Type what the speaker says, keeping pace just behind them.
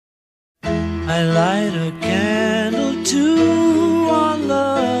I light a candle to our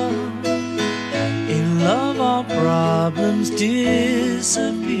love. In love our problems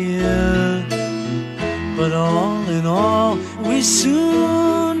disappear. But all in all we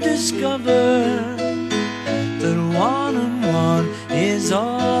soon discover that one and one is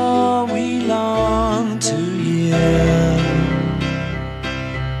all we long to hear.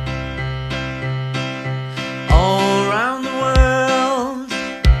 All around the world,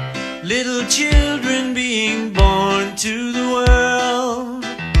 little children being born to the world.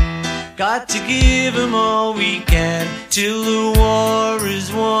 Got to give them all we can till the war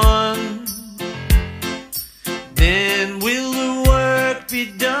is won. Then will the work be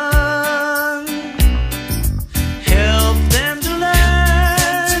done? Help them to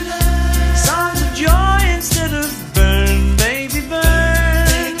learn songs of joy instead of burn, baby,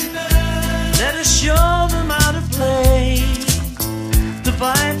 burn. Let us show them how to play the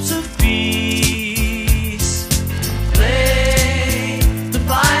pipes of peace. Play the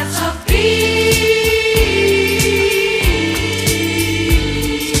pipes of peace.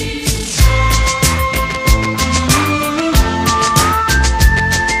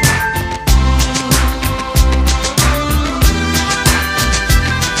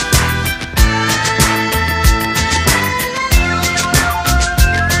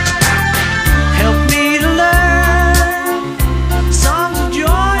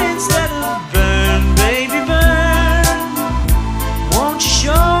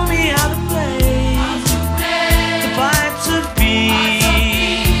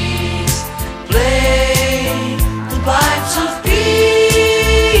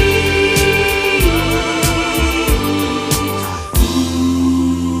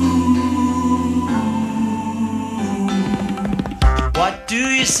 What do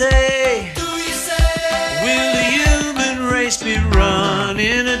you say? Will the human race be run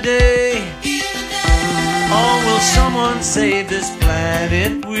in a day? Or will someone save this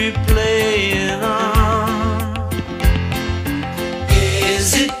planet we're playing on?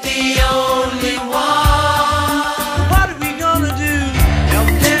 Is it the only one? What are we gonna do? Help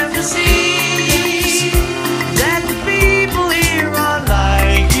them to see that the people here are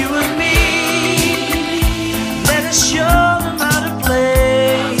like you and me. Let us show them how to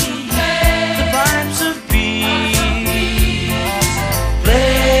play the pipes of peace.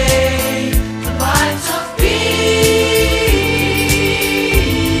 Play the pipes of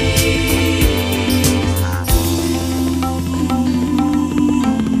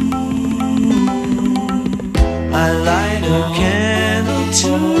I light a candle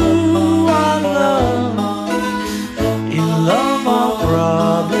to our love. In love our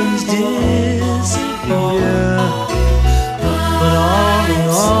problems disappear. But all in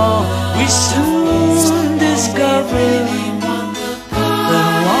all we soon discover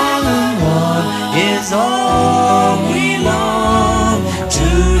that one and one is all we long to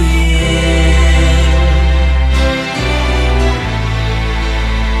hear.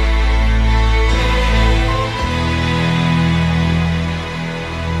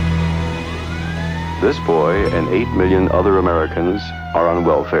 This boy and 8 million other Americans are on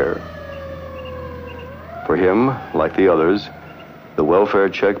welfare. For him, like the others, the welfare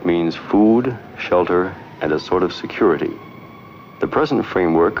check means food, shelter, and a sort of security. The present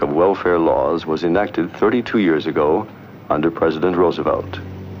framework of welfare laws was enacted 32 years ago under President Roosevelt.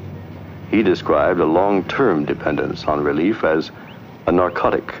 He described a long-term dependence on relief as a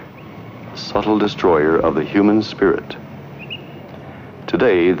narcotic, a subtle destroyer of the human spirit.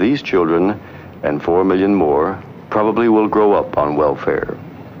 Today, these children and 4 million more probably will grow up on welfare.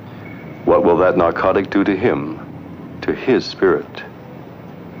 What will that narcotic do to him, to his spirit?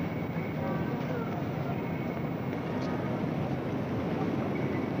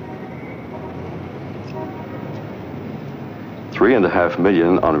 Three and a half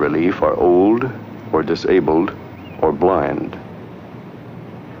million on relief are old, or disabled, or blind.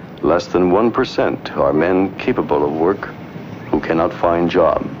 Less than 1% are men capable of work who cannot find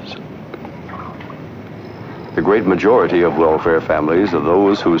jobs. The great majority of welfare families are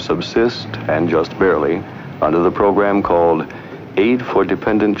those who subsist, and just barely, under the program called Aid for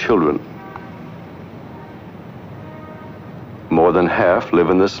Dependent Children. More than half live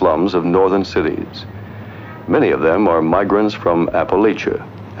in the slums of northern cities. Many of them are migrants from Appalachia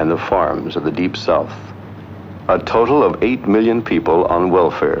and the farms of the Deep South. A total of 8 million people on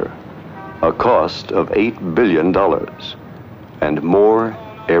welfare, a cost of $8 billion, and more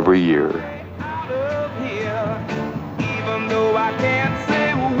every year.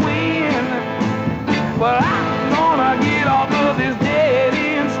 But I'm gonna get off of this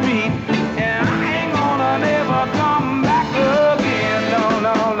dead-end street, and I ain't gonna never come back again. No,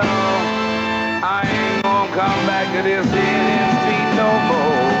 no, no. back to this dead-end street no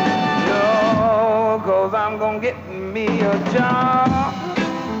more. No, 'cause I'm gonna get me a job.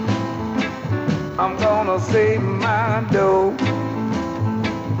 I'm gonna save my dough.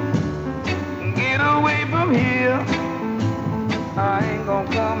 Get away from here. I ain't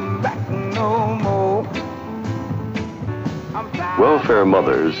gonna come back no more. Welfare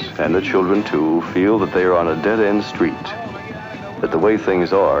mothers, and the children too, feel that they are on a dead-end street, that the way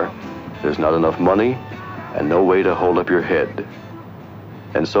things are, there's not enough money and no way to hold up your head.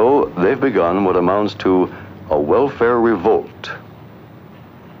 And so they've begun what amounts to a welfare revolt.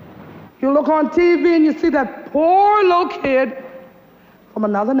 You look on TV and you see that poor little kid from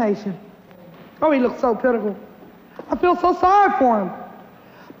another nation. Oh, he looks so pitiful. I feel so sorry for him.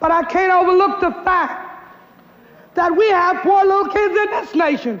 But I can't overlook the fact that we have poor little kids in this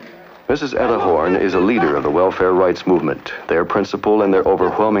nation. Mrs. Etta Horn is a leader of the welfare rights movement. Their principle and their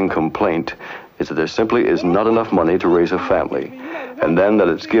overwhelming complaint is that there simply is not enough money to raise a family, and then that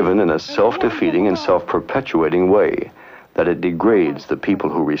it's given in a self-defeating and self-perpetuating way, that it degrades the people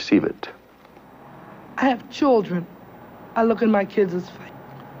who receive it. I have children. I look in my kids' face,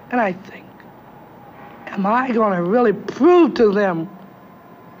 and I think, am I going to really prove to them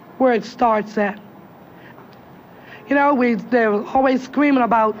where it starts at? You know, they're always screaming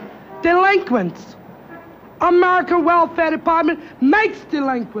about delinquents. American Welfare Department makes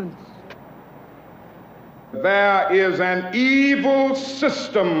delinquents. There is an evil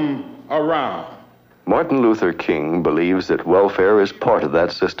system around. Martin Luther King believes that welfare is part of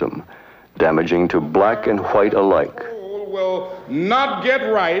that system, damaging to black and white alike. Will not get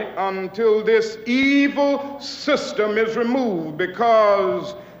right until this evil system is removed,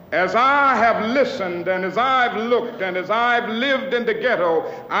 because as I have listened and as I've looked and as I've lived in the ghetto,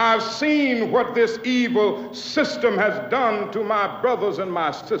 I've seen what this evil system has done to my brothers and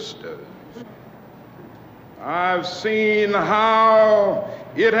my sisters. I've seen how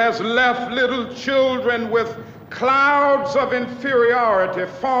it has left little children with clouds of inferiority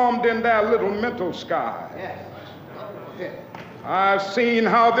formed in their little mental sky. I've seen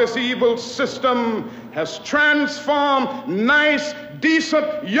how this evil system has transformed nice,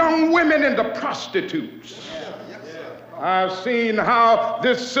 decent young women into prostitutes. I've seen how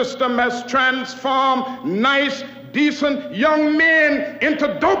this system has transformed nice, decent young men into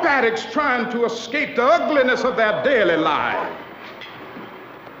dope addicts trying to escape the ugliness of their daily lives.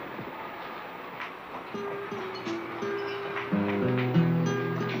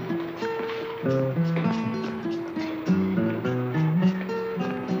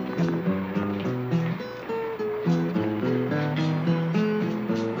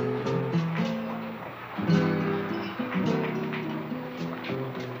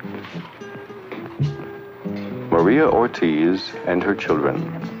 Maria Ortiz and her children,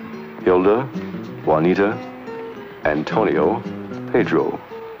 Hilda, Juanita, Antonio, Pedro,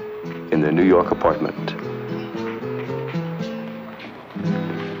 in their New York apartment.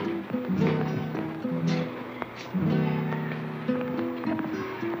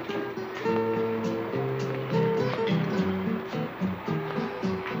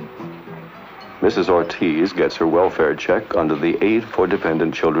 Mrs. Ortiz gets her welfare check under the Aid for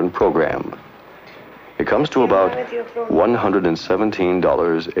Dependent Children program. It comes to about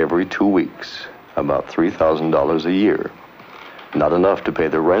 $117 every 2 weeks, about $3,000 a year. Not enough to pay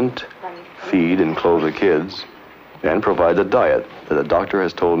the rent, feed and clothe the kids, and provide the diet that the doctor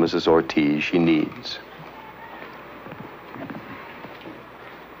has told Mrs. Ortiz she needs.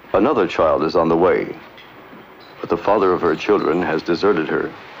 Another child is on the way, but the father of her children has deserted her.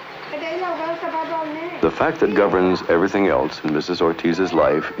 The fact that governs everything else in Mrs. Ortiz's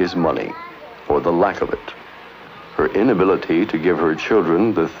life is money, or the lack of it. Her inability to give her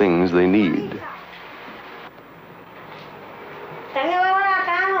children the things they need.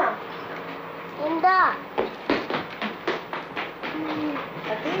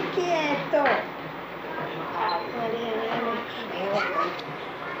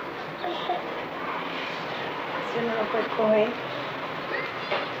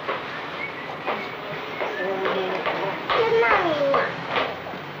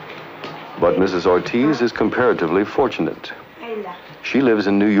 But Mrs. Ortiz is comparatively fortunate. She lives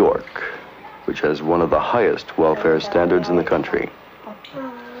in New York, which has one of the highest welfare standards in the country.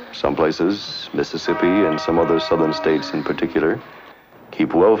 Some places, Mississippi and some other southern states in particular,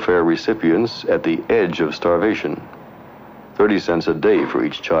 keep welfare recipients at the edge of starvation. 30 cents a day for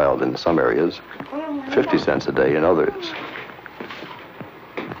each child in some areas, 50 cents a day in others.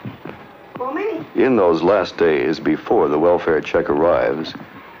 In those last days before the welfare check arrives,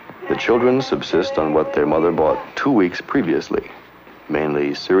 the children subsist on what their mother bought 2 weeks previously,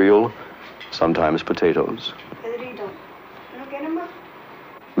 mainly cereal, sometimes potatoes.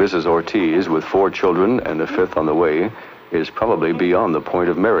 Mrs. Ortiz, with 4 children and a 5th on the way, is probably beyond the point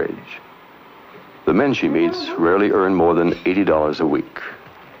of marriage. The men she meets rarely earn more than $80 a week.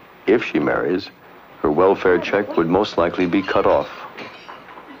 If she marries, her welfare check would most likely be cut off.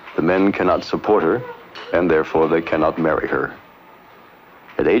 The men cannot support her, and therefore they cannot marry her.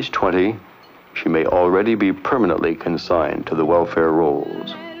 At age 20, she may already be permanently consigned to the welfare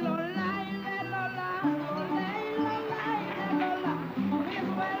rolls.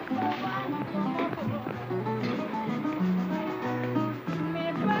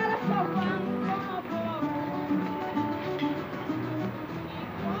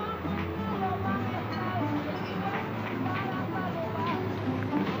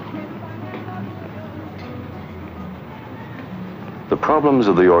 The problems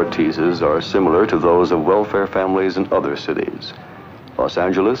of the Ortizes are similar to those of welfare families in other cities: Los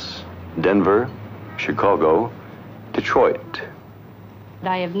Angeles, Denver, Chicago, Detroit.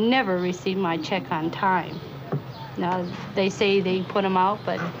 I have never received my check on time. Now, they say they put them out,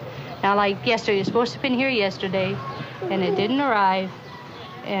 but now, like yesterday, it's supposed to have been here yesterday, and it didn't arrive,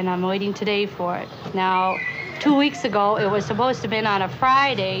 and I'm waiting today for it. Now, 2 weeks ago, it was supposed to have been on a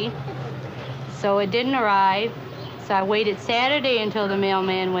Friday, so it didn't arrive. So I waited Saturday until the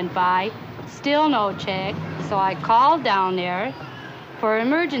mailman went by, still no check. So I called down there for an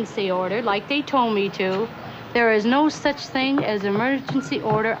emergency order like they told me to. There is no such thing as emergency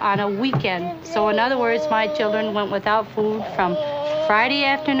order on a weekend. So in other words, my children went without food from Friday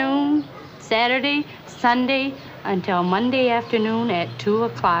afternoon, Saturday, Sunday, until Monday afternoon at 2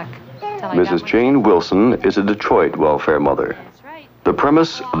 o'clock. Mrs. Jane Wilson is a Detroit welfare mother. The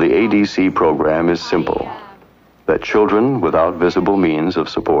premise of the ADC program is simple: that children without visible means of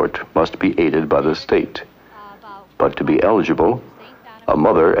support must be aided by the state. But to be eligible, a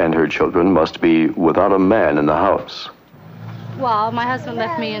mother and her children must be without a man in the house. Well, my husband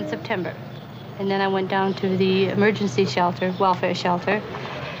left me in September, and then I went down to the emergency shelter, welfare shelter,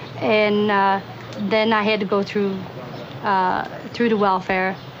 and then I had to go through the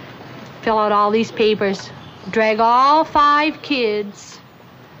welfare, fill out all these papers, drag all 5 kids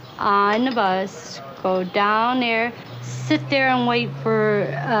on the bus, go down there, sit there and wait for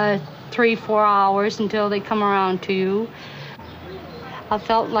 3-4 hours until they come around to you. I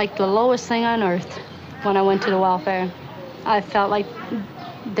felt like the lowest thing on earth when I went to the welfare. I felt like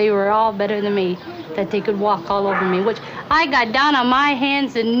they were all better than me, that they could walk all over me, which I got down on my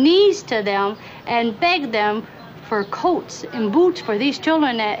hands and knees to them and begged them for coats and boots for these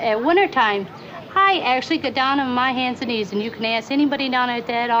children at wintertime. I actually got down on my hands and knees, and you can ask anybody down at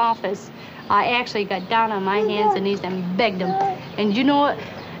that office. I actually got down on my hands and knees and begged them. And you know what?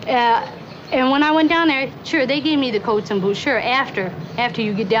 And when I went down there, sure, they gave me the coats and boots. Sure, after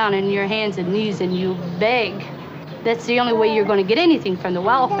you get down on your hands and knees and you beg. That's the only way you're going to get anything from the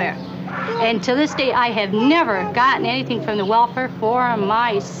welfare. And to this day, I have never gotten anything from the welfare for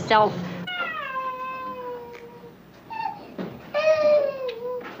myself.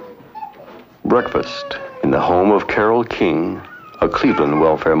 Breakfast in the home of Carol King, a Cleveland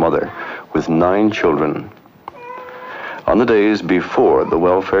welfare mother with 9 children. On the days before the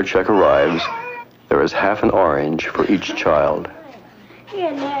welfare check arrives, there is half an orange for each child.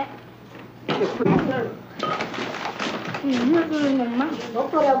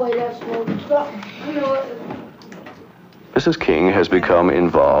 Mrs. King has become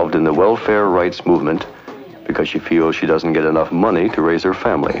involved in the welfare rights movement because she feels she doesn't get enough money to raise her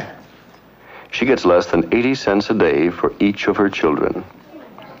family. She gets less than 80 cents a day for each of her children.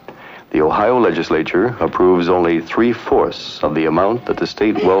 The Ohio legislature approves only 3/4 of the amount that the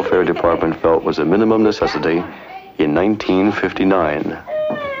state welfare department felt was a minimum necessity in 1959.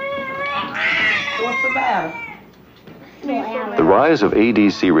 What's the matter? The rise of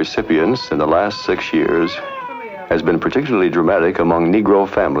ADC recipients in the last 6 years has been particularly dramatic among Negro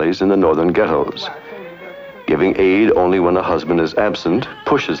families in the northern ghettos. Giving aid only when a husband is absent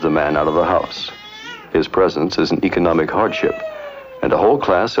pushes the man out of the house. His presence is an economic hardship, and a whole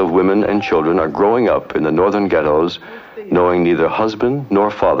class of women and children are growing up in the northern ghettos knowing neither husband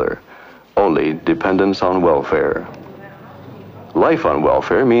nor father, only dependence on welfare. Life on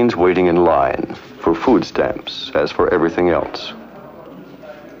welfare means waiting in line for food stamps, as for everything else.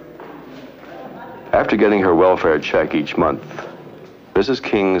 After getting her welfare check each month, Mrs.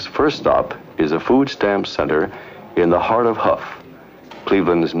 King's first stop is a food stamp center in the heart of Huff,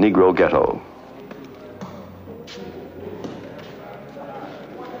 Cleveland's Negro ghetto.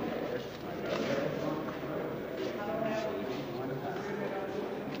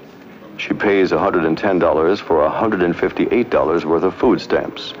 She pays $110 for $158 worth of food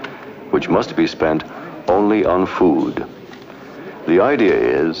stamps, which must be spent only on food. The idea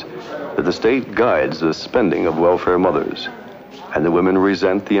is that the state guides the spending of welfare mothers, and the women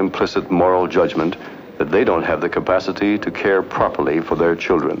resent the implicit moral judgment that they don't have the capacity to care properly for their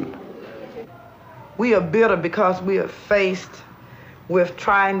children. We are bitter because we are faced with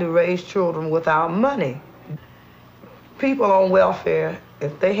trying to raise children without money. People on welfare,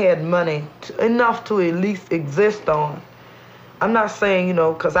 if they had money enough to at least exist on, I'm not saying, you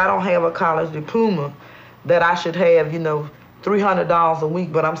know, because I don't have a college diploma, that I should have, you know, $300 a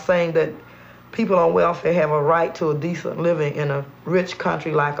week, but I'm saying that people on welfare have a right to a decent living in a rich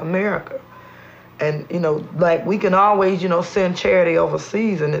country like America. And, you know, like we can always, you know, send charity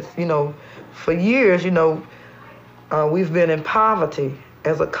overseas, and it's, you know, for years, you know, we've been in poverty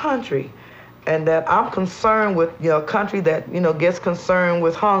as a country, and that I'm concerned with, you know, a country that, you know, gets concerned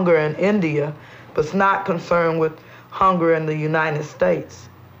with hunger in India, but it's not concerned with hunger in the United States.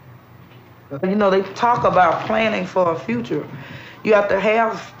 You know, they talk about planning for a future. You have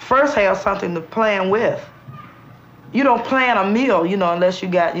to first have something to plan with. You don't plan a meal, you know, unless you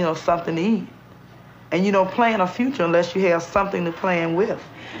got, you know, something to eat. And you don't plan a future unless you have something to plan with.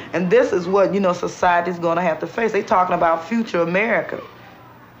 And this is what, you know, society's going to have to face. They're talking about future America.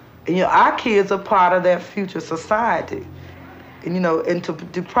 And, you know, our kids are part of that future society. And, you know, and to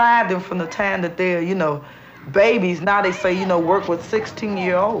deprive them from the time that they're, you know, babies, now they say, you know, work with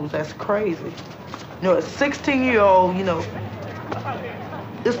 16-year-olds. That's crazy. You know, a 16-year-old, you know,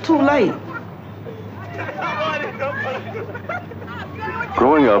 it's too late.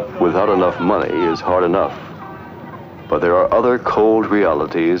 Growing up without enough money is hard enough, but there are other cold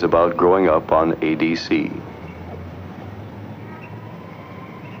realities about growing up on ADC.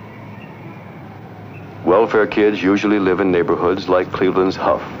 Welfare kids usually live in neighborhoods like Cleveland's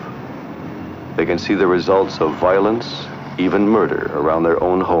Huff. They can see the results of violence, even murder, around their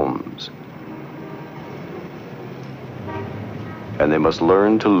own homes. And they must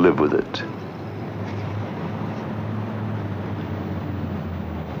learn to live with it.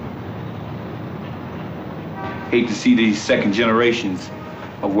 Hate to see these second generations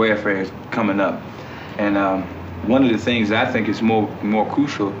of welfare coming up. And one of the things I think is more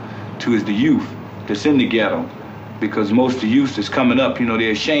crucial to is the youth that's in the ghetto. Because most of the youth that's coming up, you know,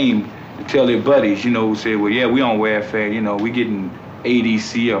 they're ashamed to tell their buddies, you know, say, well, yeah, we on welfare, you know, we getting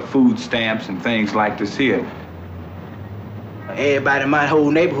ADC or food stamps and things like this here. Everybody in my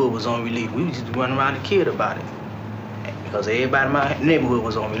whole neighborhood was on relief. We just running around and kid about it. Because everybody in my neighborhood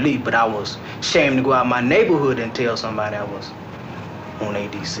was on relief, but I was ashamed to go out my neighborhood and tell somebody I was on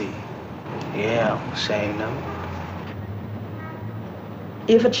ADC. Yeah, I'm ashamed of it.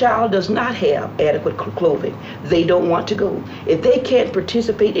 If a child does not have adequate clothing, they don't want to go. If they can't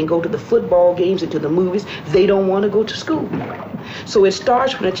participate and go to the football games and to the movies, they don't want to go to school. So it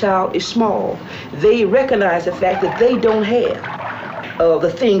starts when a child is small. They recognize the fact that they don't have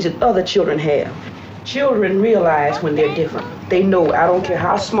the things that other children have. Children realize when they're different. They know, I don't care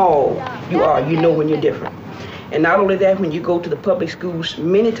how small you are, you know when you're different. And not only that, when you go to the public schools,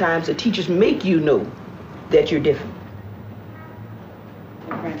 many times the teachers make you know that you're different.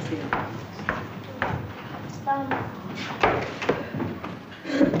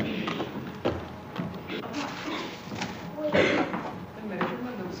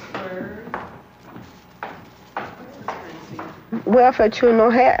 Welfare children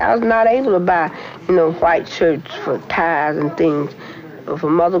don't have, I was not able to buy, you know, white shirts for ties and things. If a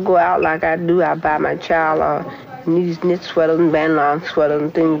mother go out like I do, I buy my child these knit sweaters and bandana sweaters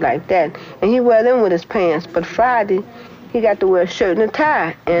and things like that. And he wear them with his pants. But Friday, he got to wear a shirt and a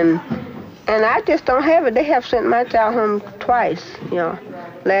tie. And I just don't have it. They have sent my child home twice, you know,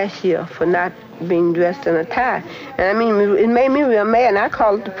 last year for not being dressed in a tie. And I mean, it made me real mad. And I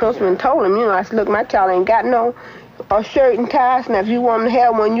called the principal and told him, you know, I said, look, my child ain't got no shirt and ties. Now, if you want to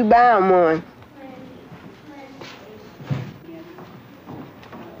have one, you buy him one.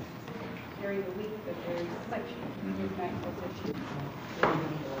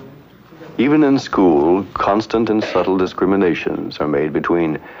 Even in school, constant and subtle discriminations are made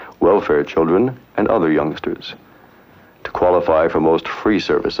between welfare children and other youngsters. To qualify for most free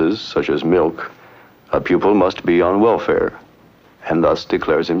services, such as milk, a pupil must be on welfare, and thus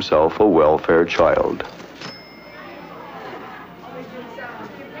declares himself a welfare child.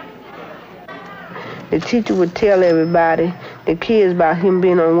 The teacher would tell everybody, the kids, about him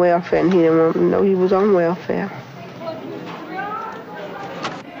being on welfare, and he didn't want them to know he was on welfare.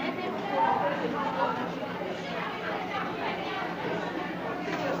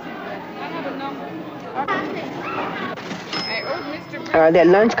 That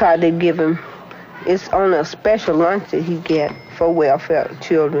lunch card they give him, it's on a special lunch that he get for welfare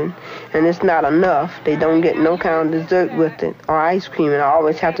children, and it's not enough. They don't get no kind of dessert with it or ice cream, and I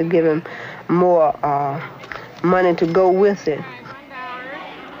always have to give them more money to go with it.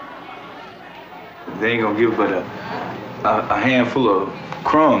 They ain't gonna give but a handful of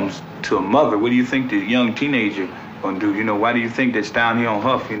crumbs to a mother. What do you think the young teenager gonna do? You know, why do you think that's down here on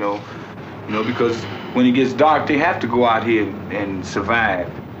Huff? You know, because when it gets dark, they have to go out here and survive.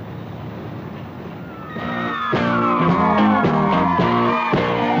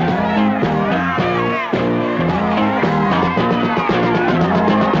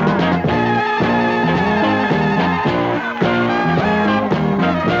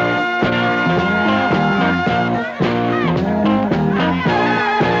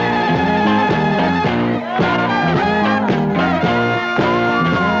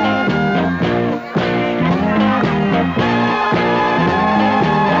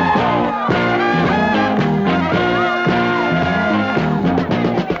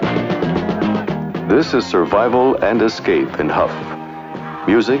 This is survival and escape in Huff.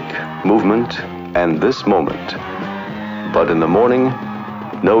 Music, movement, and this moment. But in the morning,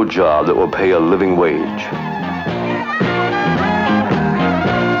 no job that will pay a living wage.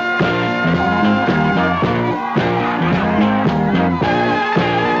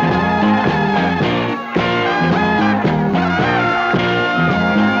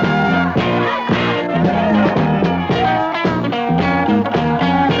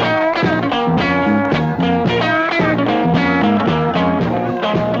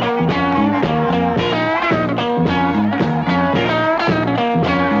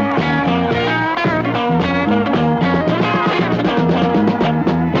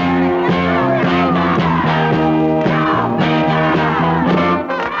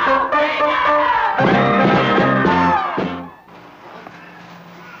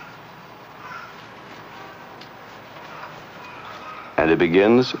 And it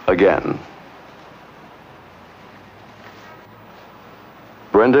begins again.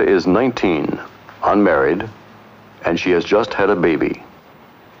 Brenda is 19, unmarried, and she has just had a baby.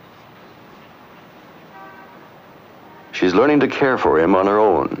 She's learning to care for him on her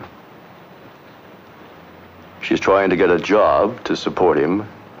own. She's trying to get a job to support him,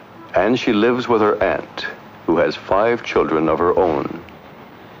 and she lives with her aunt, who has 5 children of her own.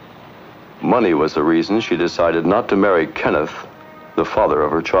 Money was the reason she decided not to marry Kenneth, the father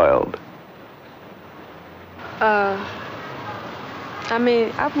of her child. I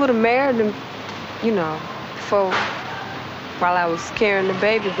mean, I would have married him, you know, while I was carrying the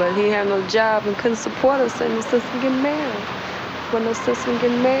baby, but he had no job and couldn't support us, and no sense in getting married. Wasn't no sense in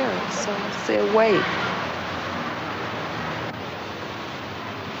getting married, so I said, wait.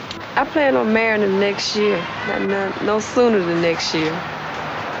 I plan on marrying him next year, no sooner than next year.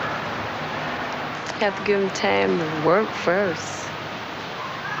 Have to give him time to work first.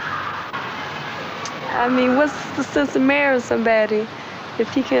 I mean, what's the sense of marrying somebody if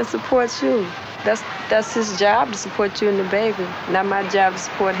he can't support you? That's his job to support you and the baby, not my job to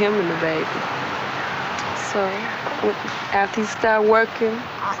support him and the baby. So after he start working,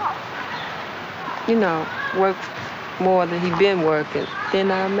 you know, work more than he been working,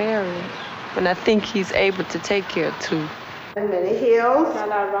 then I'll marry him. And I think he's able to take care of 2. Many hills?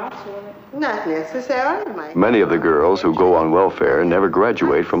 Not necessarily. Many of the girls who go on welfare never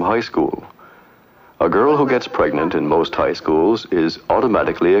graduate from high school. A girl who gets pregnant in most high schools is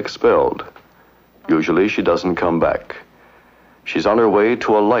automatically expelled. Usually she doesn't come back. She's on her way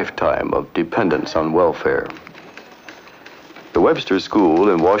to a lifetime of dependence on welfare. The Webster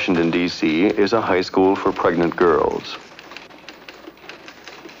School in Washington, D.C. is a high school for pregnant girls.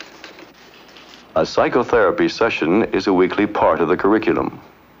 A psychotherapy session is a weekly part of the curriculum.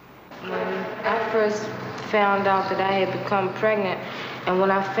 When I first found out that I had become pregnant, and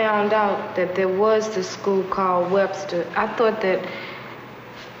when I found out that there was this school called Webster, I thought that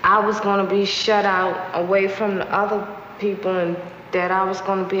I was going to be shut out away from the other people and that I was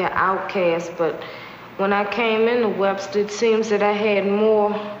going to be an outcast. But when I came into Webster, it seems that I had more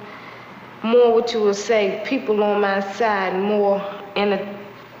what you would say, people on my side, more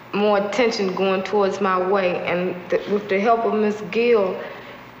attention going towards my way. And with the help of Miss Gill,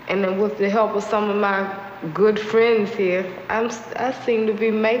 and then with the help of some of my good friends here, I seem to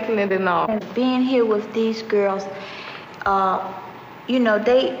be making it and all. And being here with these girls, you know,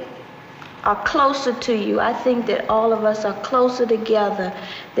 they are closer to you. I think that all of us are closer together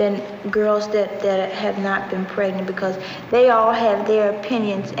than girls that have not been pregnant, because they all have their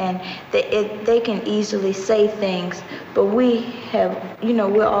opinions and they can easily say things, but we have, you know,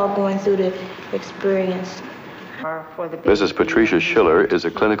 we're all going through the experience Mrs. Patricia Schiller is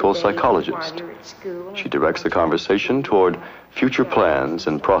a clinical psychologist. She directs the conversation toward future plans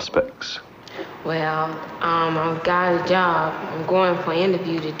and prospects. Well, I've got a job. I'm going for an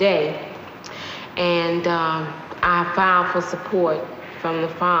interview today. And I filed for support from the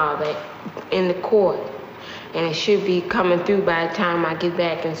father in the court. And it should be coming through by the time I get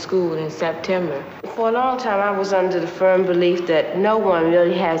back in school in September. For a long time, I was under the firm belief that no one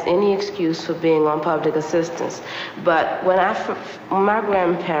really has any excuse for being on public assistance. But when my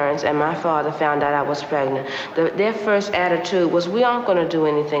grandparents and my father found out I was pregnant, their first attitude was, we aren't going to do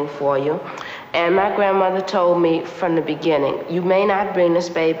anything for you. And my grandmother told me from the beginning, you may not bring this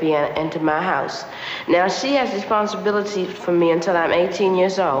baby into my house. Now, she has responsibility for me until I'm 18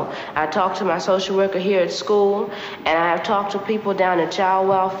 years old. I talked to my social worker here at school, and I have talked to people down at child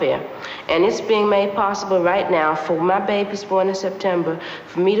welfare. And it's being made possible right now for my baby's born in September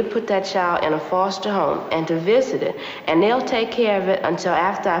for me to put that child in a foster home and to visit it. And they'll take care of it until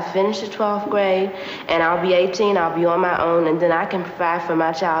after I finish the 12th grade, and I'll be 18, I'll be on my own, and then I can provide for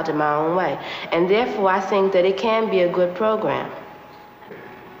my child in my own way. And therefore, I think that it can be a good program.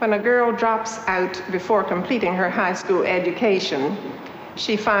 When a girl drops out before completing her high school education,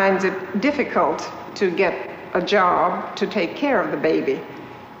 she finds it difficult to get a job to take care of the baby.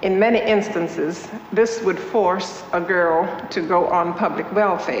 In many instances, this would force a girl to go on public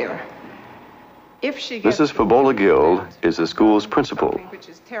welfare. If she gets Mrs. Fabola Gill is the school's principal. Which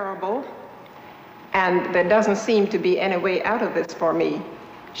is terrible, and there doesn't seem to be any way out of this for me.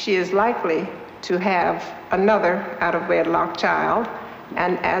 She is likely to have another out-of-wedlock child,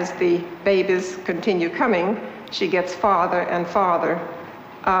 and as the babies continue coming, she gets farther and farther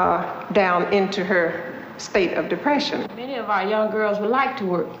down into her state of depression. Many of our young girls would like to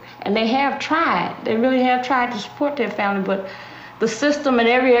work, and they have tried. They really have tried to support their family, but the system and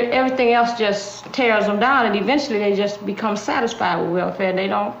everything else just tears them down, and eventually they just become satisfied with welfare. They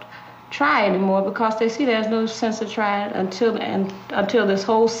don't try anymore because they see there's no sense of trying until this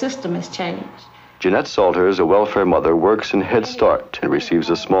whole system has changed. Jeanette Salters, a welfare mother, works in Head Start and receives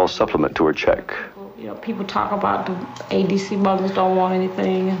a small supplement to her check. You know, people talk about the ADC mothers don't want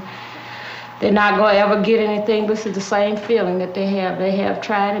anything, and they're not going to ever get anything. This is the same feeling that they have. They have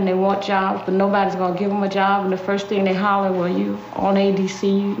tried and they want jobs, but nobody's going to give them a job. And the first thing they holler, well, you on ADC,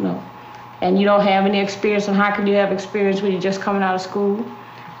 you know, and you don't have any experience. And how can you have experience when you're just coming out of school?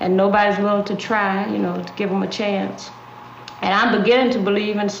 And nobody's willing to try, you know, to give them a chance. And I'm beginning to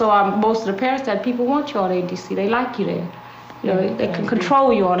believe, and so are most of the parents, that people want you on ADC. They like you there. You know, they can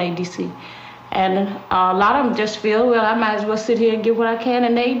control you on ADC. And a lot of them just feel, well, I might as well sit here and get what I can.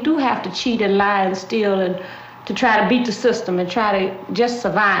 And they do have to cheat and lie and steal and to try to beat the system and try to just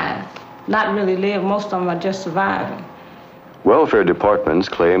survive, not really live. Most of them are just surviving. Welfare departments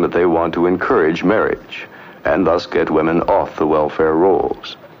claim that they want to encourage marriage and thus get women off the welfare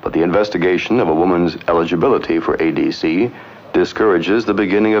rolls. But the investigation of a woman's eligibility for ADC discourages the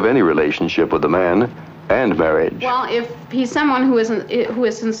beginning of any relationship with a man and marriage. Well, if he's someone who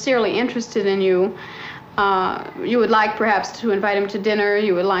is sincerely interested in you, you would like perhaps to invite him to dinner,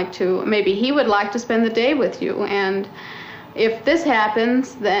 you would like to, maybe he would like to spend the day with you. And if this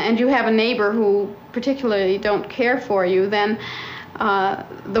happens, and you have a neighbor who particularly don't care for you, then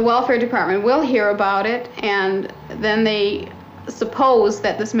the welfare department will hear about it, and then they suppose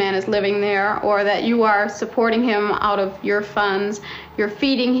that this man is living there, or that you are supporting him out of your funds, you're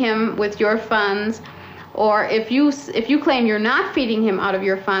feeding him with your funds, or if you claim you're not feeding him out of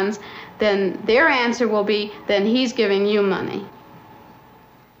your funds, then their answer will be, then he's giving you money.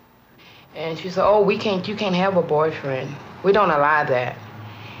 And she said, oh, you can't have a boyfriend. We don't allow that.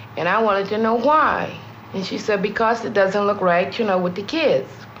 And I wanted to know why. And she said, because it doesn't look right, you know, with the kids.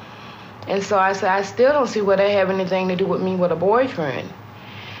 And so I said, I still don't see why they have anything to do with me with a boyfriend.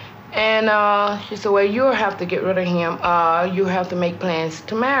 And she said, well, you'll have to get rid of him. You have to make plans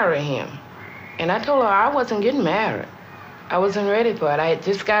to marry him. And I told her I wasn't getting married. I wasn't ready for it. I had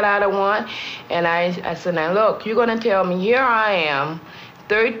just got out of one. And I said, now look, you're going to tell me, here I am,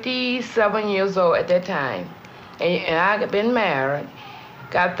 37 years old at that time. And I've been married,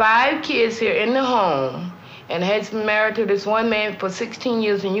 got 5 kids here in the home, and had been married to this one man for 16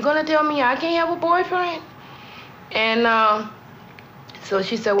 years, and you're going to tell me I can't have a boyfriend? And so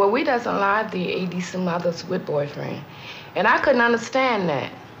she said, well, we doesn't allow the ADC mothers with boyfriend. And I couldn't understand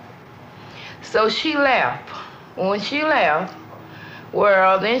that. So she left. When she left,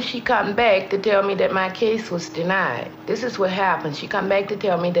 well, then she come back to tell me that my case was denied. This is what happened. She come back to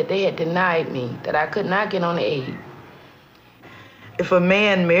tell me that they had denied me, that I could not get on the aid. If a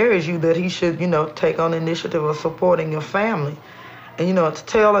man marries you, that he should, you know, take on the initiative of supporting your family. And, you know, to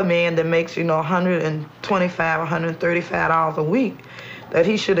tell a man that makes, you know, $125, $135 a week that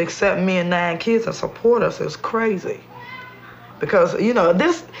he should accept me and 9 kids and support us is crazy. Because, you know,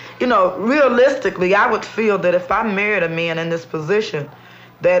 this, you know, realistically, I would feel that if I married a man in this position,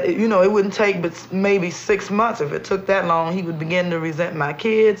 that, you know, it wouldn't take but maybe 6 months. If it took that long, he would begin to resent my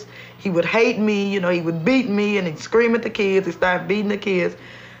kids. He would hate me, you know, he would beat me and he'd scream at the kids. He'd start beating the kids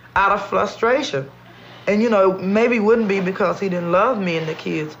out of frustration. And, you know, maybe it wouldn't be because he didn't love me and the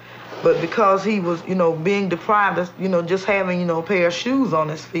kids, but because he was, you know, being deprived of, you know, just having, you know, a pair of shoes on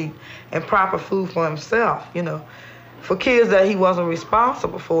his feet and proper food for himself, you know, for kids that he wasn't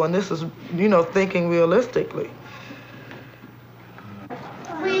responsible for. And this is, you know, thinking realistically.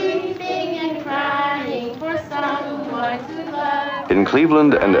 Weeping and crying for someone to love. In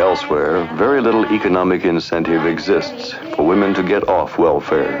Cleveland and elsewhere, very little economic incentive exists for women to get off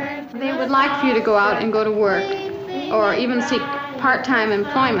welfare. They would like for you to go out and go to work or even seek part-time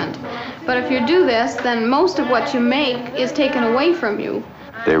employment. But if you do this, then most of what you make is taken away from you.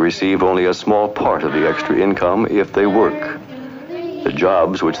 They receive only a small part of the extra income if they work. The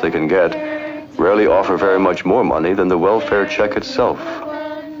jobs which they can get rarely offer very much more money than the welfare check itself.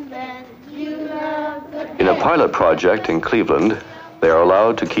 In a pilot project in Cleveland, they are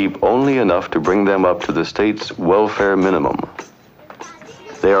allowed to keep only enough to bring them up to the state's welfare minimum.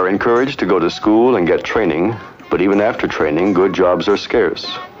 They are encouraged to go to school and get training, but even after training, good jobs are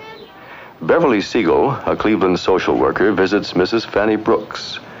scarce. Beverly Siegel, a Cleveland social worker, visits Mrs. Fanny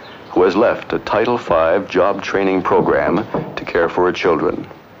Brooks, who has left a Title V job training program to care for her children.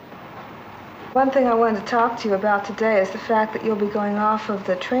 One thing I wanted to talk to you about today is the fact that you'll be going off of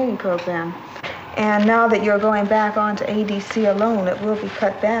the training program. And now that you're going back onto ADC alone, it will be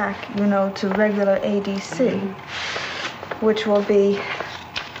cut back, you know, to regular ADC, which will be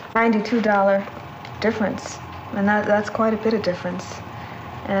 $92 difference. And that's quite a bit of difference.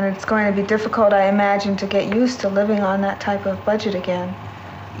 And it's going to be difficult, I imagine, to get used to living on that type of budget again.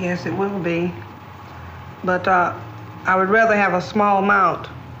 Yes, it will be. But I would rather have a small amount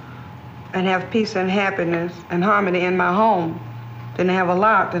and have peace and happiness and harmony in my home than have a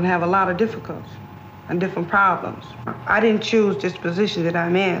lot of difficulties and different problems. I didn't choose this position that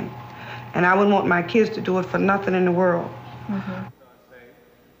I'm in, and I wouldn't want my kids to do it for nothing in the world. Mm-hmm.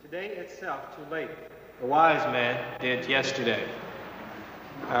 Today itself too late. The wise man did yesterday.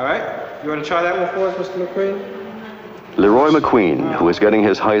 All right, you want to try that one for us, Mr. McQueen? Leroy McQueen, who is getting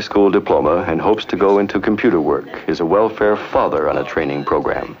his high school diploma and hopes to go into computer work, is a welfare father on a training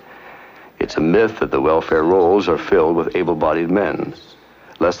program. It's a myth that the welfare rolls are filled with able-bodied men.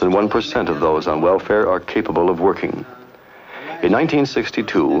 Less than 1% of those on welfare are capable of working. In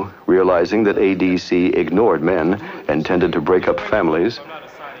 1962, realizing that ADC ignored men and tended to break up families,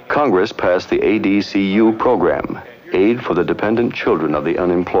 Congress passed the ADCU program, Aid for the Dependent Children of the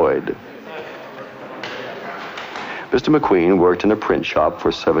Unemployed. Mr. McQueen worked in a print shop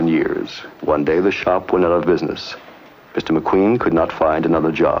for 7 years. One day, the shop went out of business. Mr. McQueen could not find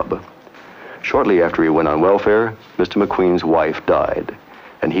another job. Shortly after he went on welfare, Mr. McQueen's wife died,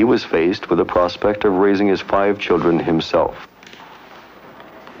 and he was faced with the prospect of raising his 5 children himself.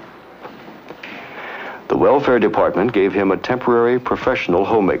 The welfare department gave him a temporary professional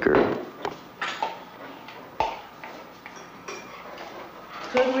homemaker.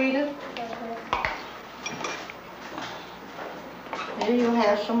 Good, Rita? Maybe you'll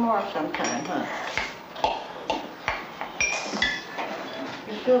have some more sometime, huh?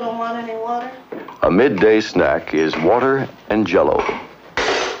 You still don't want any water? A midday snack is water and Jell-O.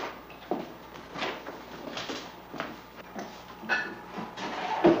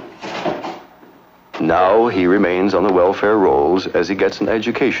 Now he remains on the welfare rolls as he gets an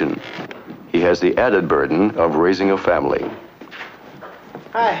education. He has the added burden of raising a family.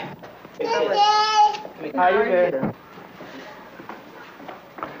 Hi. How you doing?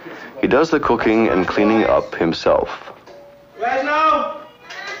 He does the cooking and cleaning up himself. Reginald!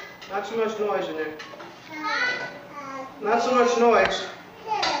 Not so much noise in there. Not so much noise.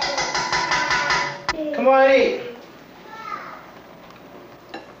 Come on, eat.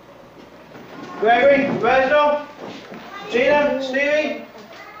 Gregory, Reginald, Gina, Stevie,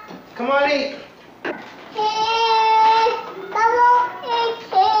 come on, eat.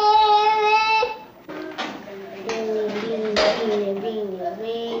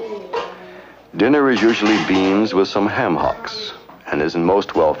 Dinner is usually beans with some ham hocks, and as in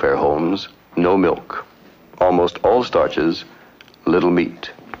most welfare homes, no milk. Almost all starches, little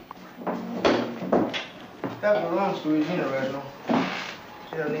meat. That belongs to Regina, Reginald.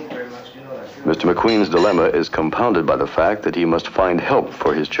 She doesn't eat very much, you know that. Mr. McQueen's dilemma is compounded by the fact that he must find help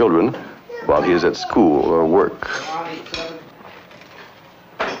for his children while he is at school or work.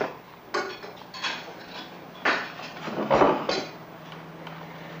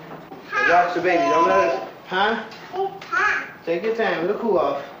 watch the baby. Don't let it, huh? Take your time. It'll cool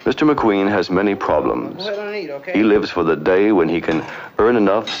off. Mr. McQueen has many problems. Go ahead and eat, okay? He lives for the day when he can earn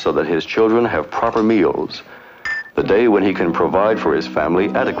enough so that his children have proper meals, the day when he can provide for his family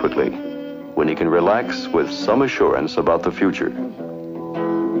adequately, when he can relax with some assurance about the future.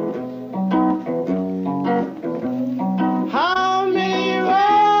 How many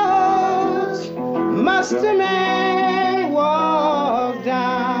roads must a man walk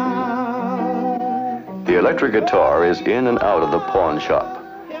down? The electric guitar is in and out of the pawn shop,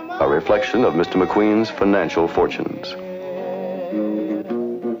 a reflection of Mr. McQueen's financial fortunes.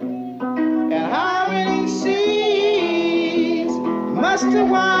 And how many seas must a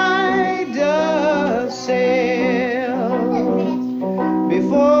white dove sail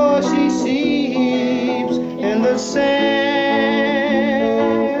before she sleeps in the sand?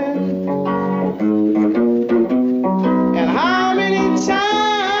 And how many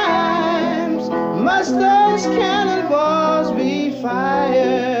times must those cannonballs be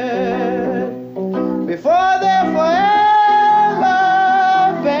fired before they're forever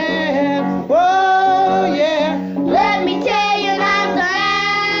banned? Oh yeah, Let me tell you not the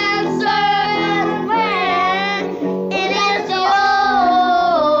answer when it is the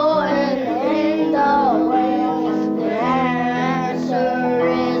old and in the west. The answer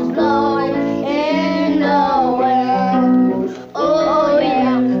is blowing in the wind. Oh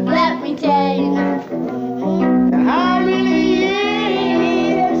yeah, let me tell you now. and how many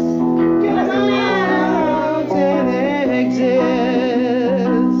years can a mountain exist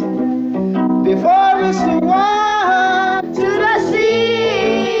before it's the one to the sea?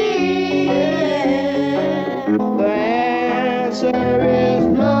 The answer is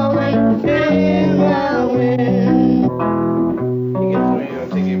blowing in the wind. You get through, you're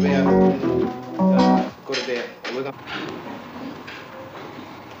gonna take your bath, go to bed. We're gonna...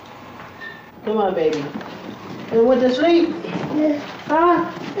 Come on, baby. You went to sleep?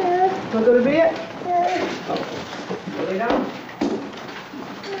 Huh? Want to go to bed? Oh. Go lay down.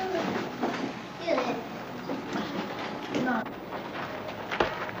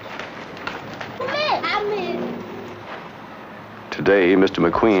 Today, Mr.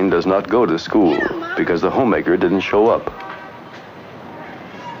 McQueen does not go to school because the homemaker didn't show up.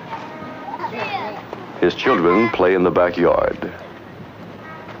 His children play in the backyard.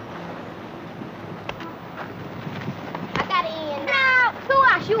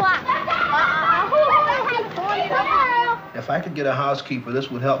 If I could get a housekeeper, this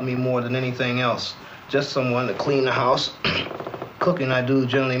would help me more than anything else. Just someone to clean the house. Cooking I do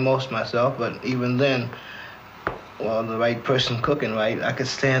generally most myself, but even then, well, the right person cooking right, I could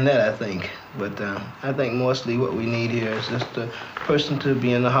stand that, I think. But I think mostly what we need here is just a person to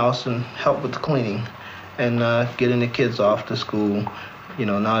be in the house and help with the cleaning and getting the kids off to school. You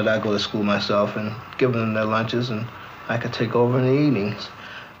know, now that I go to school myself and giving them their lunches, and I could take over in the evenings.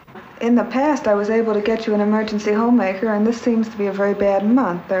 In the past, I was able to get you an emergency homemaker, and this seems to be a very bad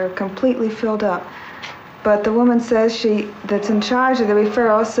month. They're completely filled up. But the woman says that's in charge of the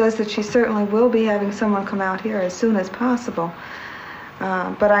referral says that she certainly will be having someone come out here as soon as possible.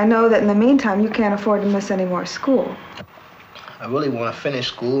 But I know that in the meantime, you can't afford to miss any more school. I really want to finish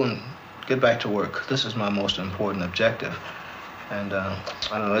school and get back to work. This is my most important objective. And I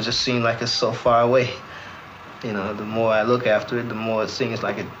don't know, it just seems like it's so far away. You know, the more I look after it, the more it seems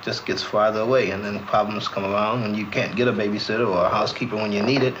like it just gets farther away, and then problems come around and you can't get a babysitter or a housekeeper when you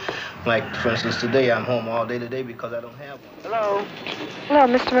need it. Like, for instance, today I'm home all day today because I don't have one. Hello. Hello,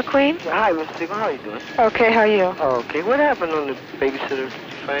 Mr. McQueen. Hi, Mr. Stephen. How are you doing? Okay, how are you? Okay. What happened on the babysitter? Did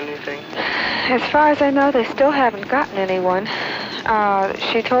you find anything? As far as I know, they still haven't gotten anyone.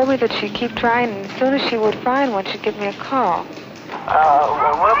 She told me that she'd keep trying, and as soon as she would find one, she'd give me a call.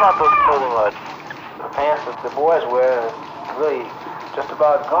 What about those clothing the pants that the boys wear is really just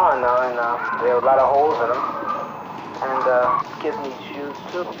about gone now, and they have a lot of holes in them. And kids need shoes,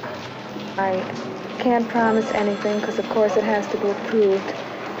 too. I can't promise anything because, of course, it has to be approved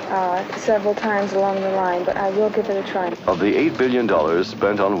several times along the line, but I will give it a try. Of the $8 billion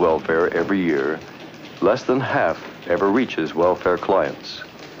spent on welfare every year, less than half ever reaches welfare clients.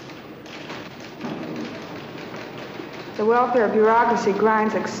 The welfare bureaucracy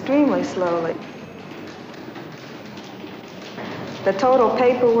grinds extremely slowly. The total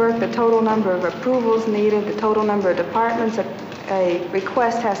paperwork, the total number of approvals needed, the total number of departments a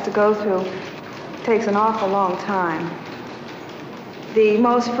request has to go through takes an awful long time. The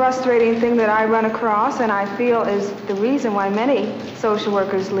most frustrating thing that I run across, and I feel is the reason why many social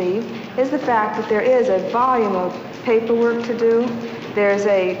workers leave, is the fact that there is a volume of paperwork to do. There's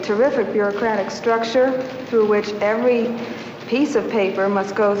a terrific bureaucratic structure through which every piece of paper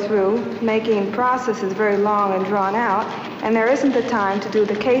must go through, making processes very long and drawn out, and there isn't the time to do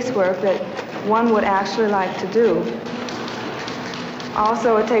the casework that one would actually like to do.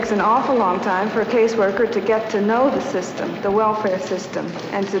 Also, it takes an awful long time for a caseworker to get to know the system, the welfare system,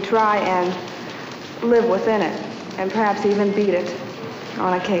 and to try and live within it, and perhaps even beat it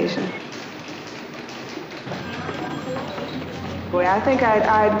on occasion. I think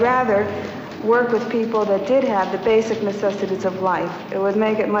I'd rather work with people that did have the basic necessities of life. It would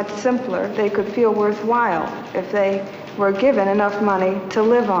make it much simpler. They could feel worthwhile if they were given enough money to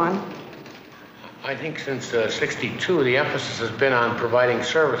live on. I think since '62, the emphasis has been on providing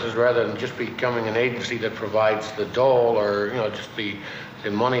services rather than just becoming an agency that provides the dole or, just the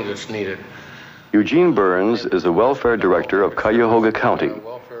money that's needed. Eugene Burns is the welfare director of Cuyahoga County,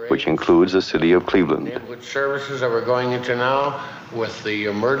 which includes the city of Cleveland. With services that we're going into now, with the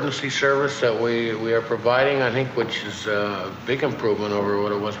emergency service that we are providing, I think, which is a big improvement over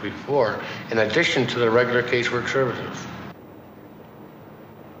what it was before, in addition to the regular casework services.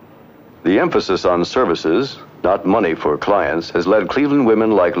 The emphasis on services, not money for clients, has led Cleveland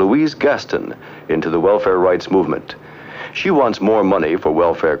women like Louise Gaston into the welfare rights movement. She wants more money for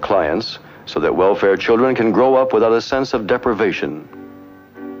welfare clients so that welfare children can grow up without a sense of deprivation.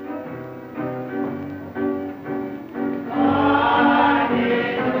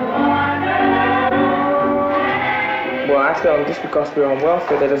 Well, I tell them just because we're on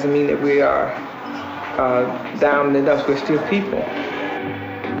welfare, that doesn't mean that we are down and us. We're still people.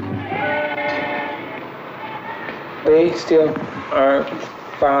 They still are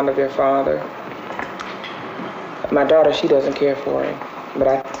fond of their father. My daughter, she doesn't care for him, but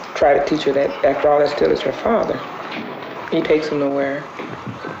I try to teach her that after all, that still is her father. He takes him nowhere.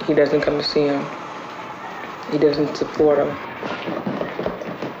 He doesn't come to see him. He doesn't support him.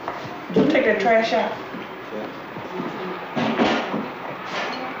 Did you take that trash out?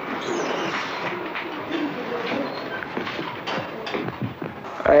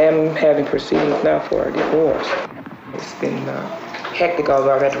 I am having proceedings now for a divorce. It's been hectic,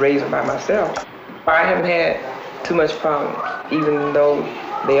 although I've had to raise them by myself. I haven't had too much problem, even though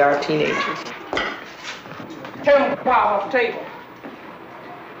they are teenagers. Tell them to pile off the table.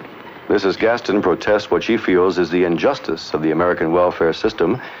 Mrs. Gaston protests what she feels is the injustice of the American welfare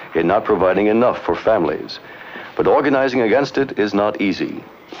system in not providing enough for families. But organizing against it is not easy.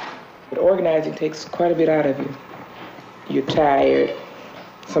 But organizing takes quite a bit out of you. You're tired.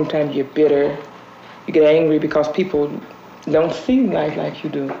 Sometimes you're bitter. You get angry because people don't see life like you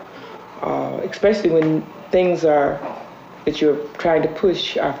do. Especially when things are that you're trying to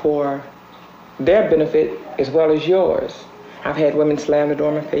push are for their benefit as well as yours. I've had women slam the door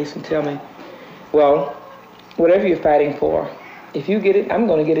in my face and tell me, well, whatever you're fighting for, if you get it, I'm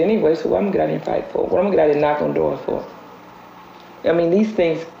going to get it anyway, so what I'm going to get out here and fight for? What I'm going to get out here and knock on doors for? I mean, these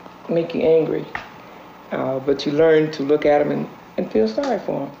things make you angry, but you learn to look at them and feel sorry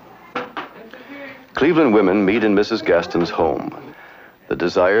for them. Cleveland women meet in Mrs. Gaston's home. The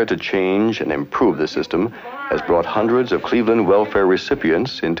desire to change and improve the system has brought hundreds of Cleveland welfare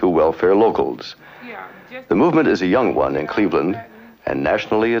recipients into welfare locals. The movement is a young one in Cleveland, and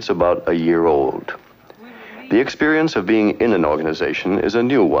nationally it's about a year old. The experience of being in an organization is a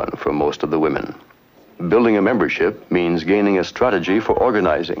new one for most of the women. Building a membership means gaining a strategy for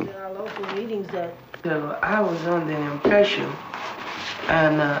organizing. I was under the impression,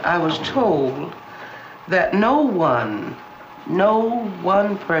 and I was told that no one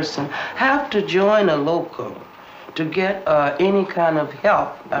person have to join a local to get any kind of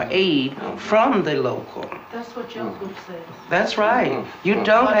help or aid from the local. That's what your group says. That's right. You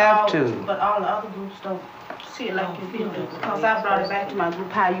don't have to. But all the other groups don't see it like you do. Because I brought it back to my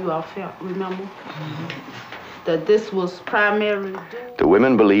group how you all felt, remember? That this was primary. The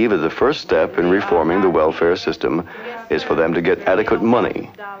women believe that the first step in reforming the welfare system is for them to get adequate money.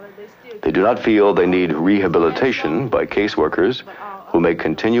 They do not feel they need rehabilitation by caseworkers who make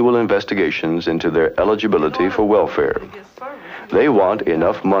continual investigations into their eligibility for welfare. They want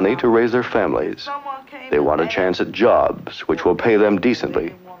enough money to raise their families. They want a chance at jobs which will pay them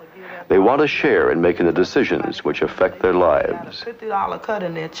decently. They want a share in making the decisions which affect their lives. $50 cut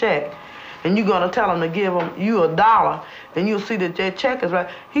in their check, and you're going to tell them to give you $1, then you'll see that their check is right.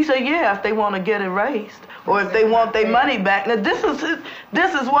 He said, yeah, if they want to get erased, or if they want their money back. Now, this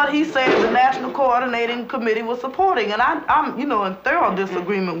is what he said the National Coordinating Committee was supporting, and I'm in thorough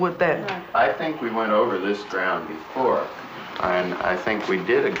disagreement with that. I think we went over this ground before, and I think we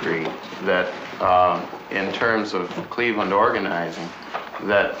did agree that in terms of Cleveland organizing,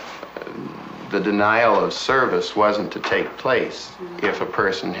 that the denial of service wasn't to take place if a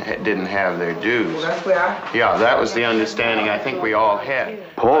person didn't have their dues. Well, that's where I... Yeah, that was the understanding I think we all had.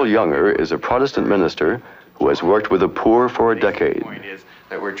 Paul Younger is a Protestant minister who has worked with the poor for a decade. The point is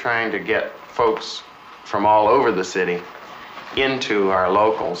that we're trying to get folks from all over the city into our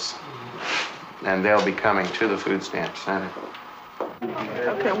locals, and they'll be coming to the Food Stamp Center.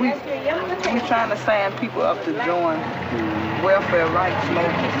 Okay, we're trying to sign people up to join welfare rights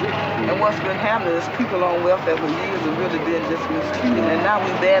movement. And what's been happening is people on welfare for years have really been just mistreated. And now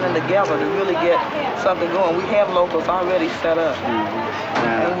we're banding together to really get something going. We have locals already set up.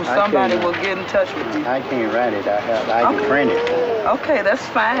 And somebody will get in touch with you. I can't write it. I can print it. Okay, that's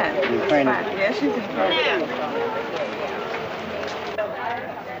fine. You can print it? Yes, you can print it.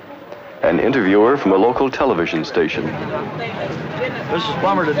 An interviewer from a local television station. Mrs.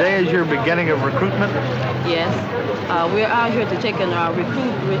 Plummer, today is your beginning of recruitment? Yes. We're out here to take and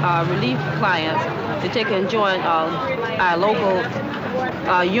recruit relief clients to take and join our local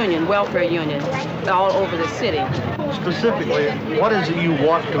union, welfare union, all over the city. Specifically, what is it you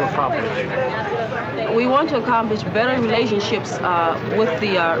want to accomplish? We want to accomplish better relationships with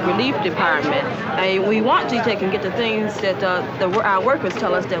the relief department. And we want to take and get the things that our workers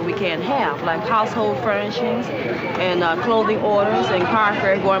tell us that we can't have, like household furnishings and clothing orders and car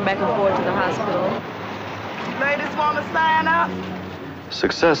fare going back and forth to the hospital. Ladies want to sign up?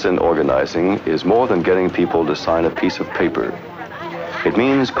 Success in organizing is more than getting people to sign a piece of paper. It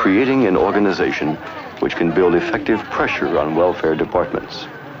means creating an organization which can build effective pressure on welfare departments,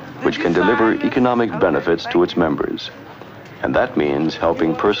 which can deliver economic benefits to its members. And that means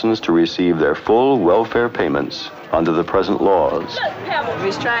helping persons to receive their full welfare payments under the present laws.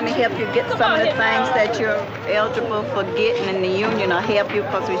 We're trying to help you get some of the things that you're eligible for getting, and the union will help you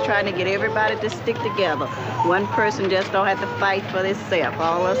because we're trying to get everybody to stick together. One person just don't have to fight for themselves.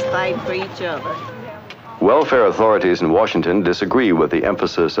 All of us fight for each other. Welfare authorities in Washington disagree with the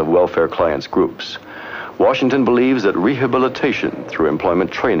emphasis of welfare clients groups. Washington believes that rehabilitation through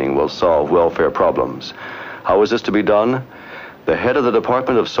employment training will solve welfare problems. How is this to be done? The head of the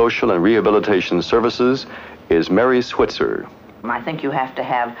Department of Social and Rehabilitation Services is Mary Switzer. I think you have to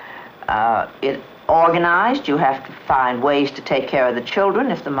have it organized. You have to find ways to take care of the children.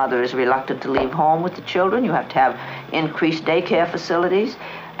 If the mother is reluctant to leave home with the children, you have to have increased daycare facilities.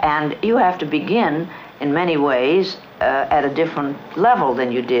 And you have to begin, in many ways, at a different level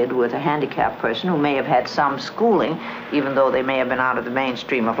than you did with a handicapped person who may have had some schooling, even though they may have been out of the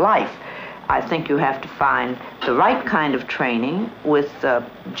mainstream of life. I think you have to find the right kind of training with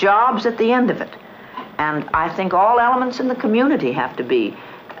jobs at the end of it. And I think all elements in the community have to be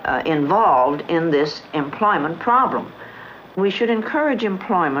involved in this employment problem. We should encourage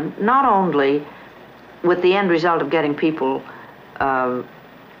employment not only with the end result of getting people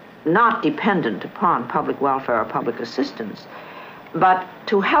not dependent upon public welfare or public assistance, but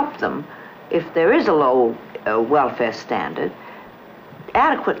to help them, if there is a low welfare standard,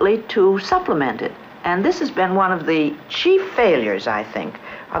 adequately to supplement it. And this has been one of the chief failures, I think,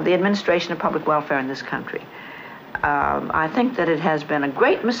 of the administration of public welfare in this country. I think that it has been a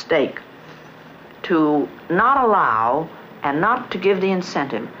great mistake to not allow and not to give the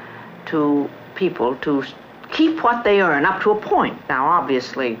incentive to people to keep what they earn up to a point. Now,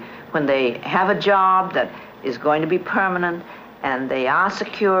 obviously, when they have a job that is going to be permanent and they are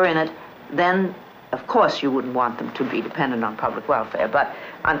secure in it, then, of course, you wouldn't want them to be dependent on public welfare. But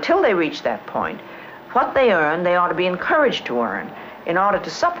until they reach that point, what they earn, they ought to be encouraged to earn in order to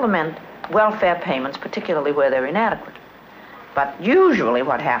supplement welfare payments, particularly where they're inadequate. But usually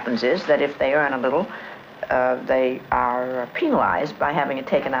what happens is that if they earn a little, they are penalized by having it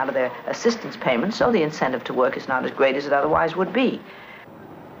taken out of their assistance payments, so the incentive to work is not as great as it otherwise would be.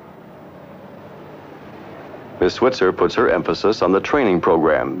 Ms. Switzer puts her emphasis on the training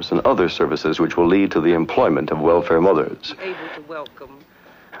programs and other services which will lead to the employment of welfare mothers.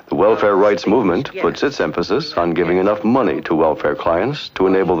 The welfare rights movement puts its emphasis on giving enough money to welfare clients to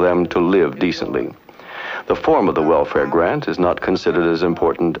enable them to live decently. The form of the welfare grant is not considered as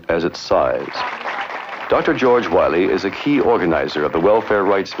important as its size. Dr. George Wiley is a key organizer of the welfare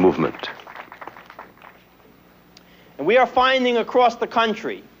rights movement. And we are finding across the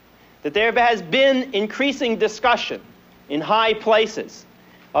country that there has been increasing discussion in high places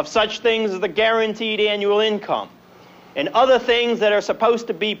of such things as the guaranteed annual income and other things that are supposed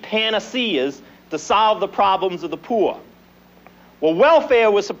to be panaceas to solve the problems of the poor. Well,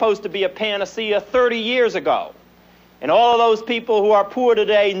 welfare was supposed to be a panacea 30 years ago. And all of those people who are poor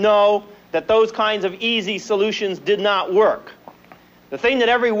today know that those kinds of easy solutions did not work. The thing that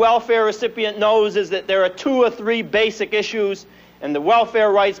every welfare recipient knows is that there are 2 or 3 basic issues and the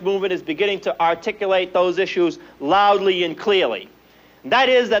welfare rights movement is beginning to articulate those issues loudly and clearly. And that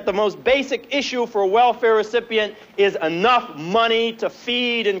is that the most basic issue for a welfare recipient is enough money to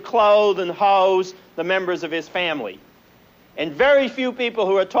feed and clothe and house the members of his family. And very few people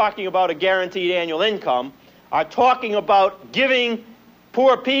who are talking about a guaranteed annual income are talking about giving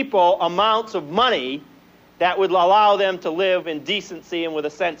poor people amounts of money that would allow them to live in decency and with a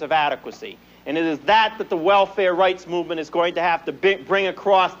sense of adequacy. And it is that the welfare rights movement is going to have to bring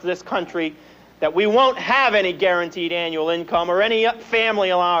across this country, that we won't have any guaranteed annual income or any family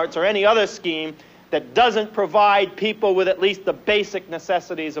allowance or any other scheme that doesn't provide people with at least the basic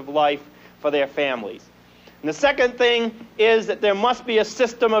necessities of life for their families. And the second thing is that there must be a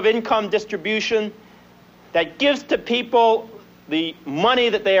system of income distribution that gives to people the money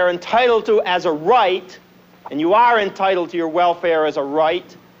that they are entitled to as a right, and you are entitled to your welfare as a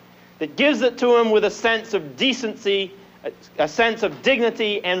right, that gives it to them with a sense of decency, a sense of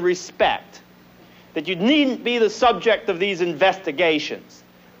dignity and respect, that you needn't be the subject of these investigations.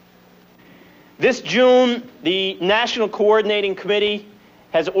 This June, the National Coordinating Committee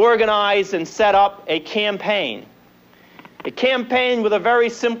has organized and set up a campaign with a very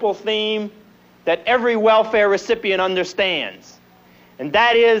simple theme that every welfare recipient understands. And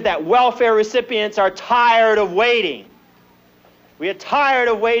that is that welfare recipients are tired of waiting. We are tired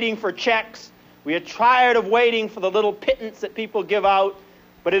of waiting for checks. We are tired of waiting for the little pittance that people give out.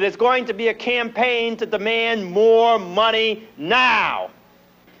 But it is going to be a campaign to demand more money now.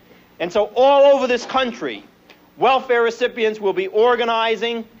 And so all over this country, welfare recipients will be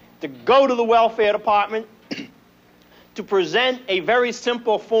organizing to go to the welfare department to present a very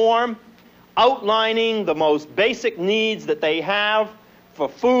simple form outlining the most basic needs that they have for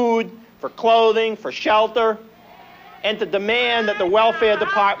food, for clothing, for shelter, and to demand that the welfare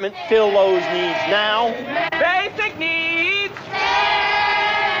department fill those needs now. Basic needs.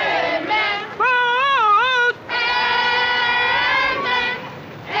 Amen. Food. Amen.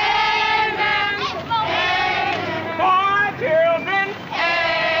 Amen. For children.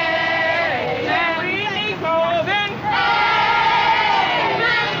 Amen. We need clothing.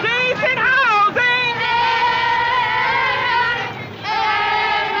 Amen. Decent housing.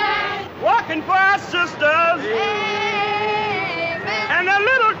 Amen. Working for our sisters. And the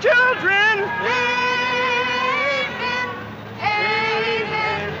little children.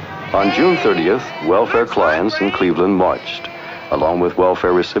 On June 30th, welfare clients in Cleveland marched, along with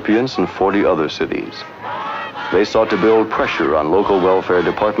welfare recipients in 40 other cities. They sought to build pressure on local welfare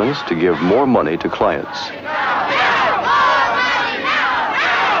departments to give more money to clients.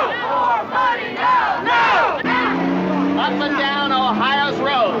 Up and down Ohio's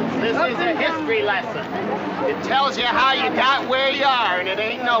roads. This is a history lesson. It tells you how you got where you are, and it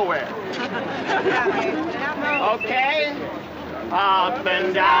ain't nowhere. Okay? Up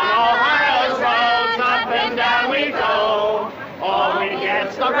and down Ohio's roads, up and down we go. All we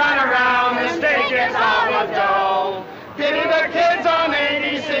get's the runaround, the state gets all the dough. Pity the kids on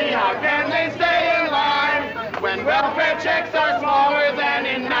ADC, how can they stay in line when welfare checks are smaller than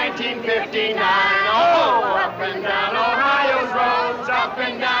in 1959? Oh, up and down Ohio's roads, up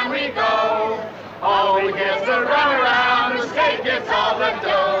and down we go. All we get's the runaround, the state gets all the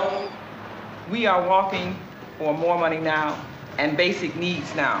dough. We are walking for more money now and basic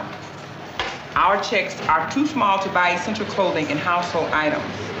needs now. Our checks are too small to buy essential clothing and household items.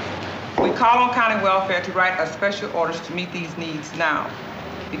 We call on county welfare to write a special orders to meet these needs now,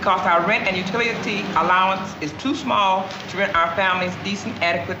 because our rent and utility allowance is too small to rent our families decent,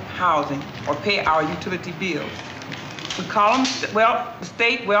 adequate housing or pay our utility bills. We call on the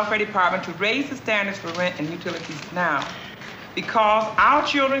state welfare department to raise the standards for rent and utilities now, because our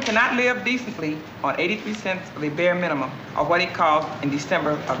children cannot live decently on 83 cents of a bare minimum, or what it cost in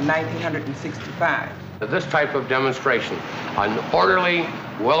December of 1965. This type of demonstration, an orderly,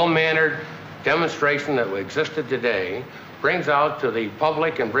 well-mannered demonstration that existed today, brings out to the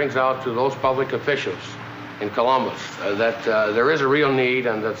public and brings out to those public officials in Columbus that there is a real need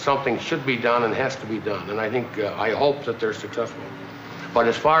and that something should be done and has to be done. And I think, I hope that they're successful. But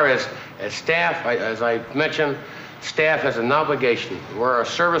as far as staff, as I mentioned, staff has an obligation. We're a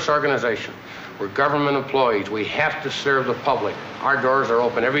service organization. We're government employees. We have to serve the public. Our doors are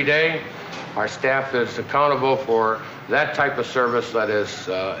open every day. Our staff is accountable for that type of service that is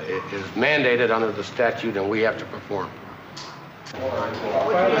mandated under the statute, and we have to perform. This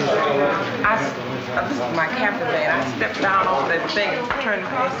is my captain man. I stepped down off that thing and turned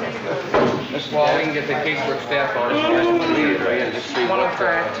past it. Well, we can get the casework staff on immediately and just see what,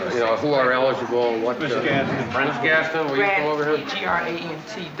 who are eligible and what. Ms. Gaston, will you come over here?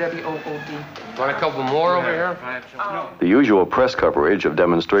 Grantwood. Want a couple more over here? The usual press coverage of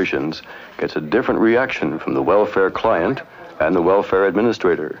demonstrations gets a different reaction from the welfare client and the welfare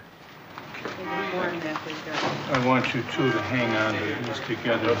administrator. I want you two to hang on to this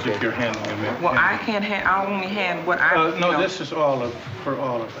together as if you're handling them. Well, I can't hand. I only hand what I. No, this is for all of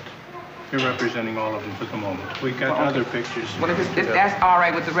it. You're representing all of them for the moment. We got other pictures. Well, if that's all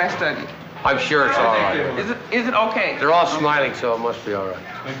right with the rest of you. I'm sure it's all right. Is it okay? They're all smiling, so it must be all right.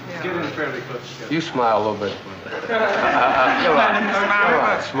 Get in fairly close together. You smile a little bit. Come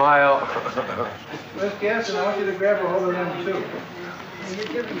on, smile. Miss Gaston, I want you to grab a hold of them too.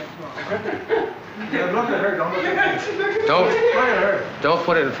 Yeah, look at her, don't look at me. Look at her. Don't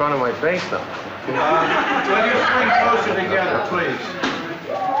put it in front of my face, though. Will you swing closer together, please?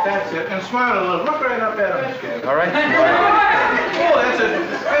 That's it. And smile a little. Look right up at him, Miss Gaston. All right? Oh, that's it.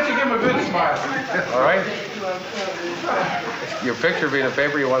 Let's give him a good smile. All right? Your picture being a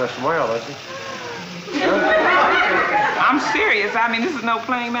paper, you want to smile, don't you? I'm serious. I mean, this is no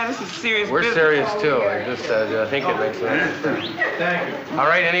playing matter. This is serious We're business. serious, too. I just I think it makes sense. Thank you. All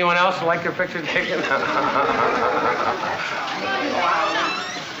right, anyone else like their picture taken?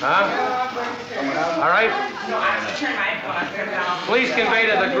 Huh? All right? Please convey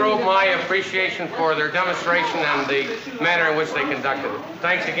to the group my appreciation for their demonstration and the manner in which they conducted it.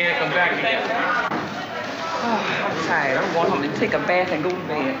 Thanks again. Come back again. Oh, I'm tired. I want him to take a bath and go to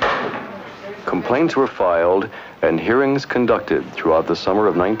bed. Complaints were filed and hearings conducted throughout the summer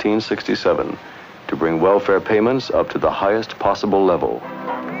of 1967 to bring welfare payments up to the highest possible level.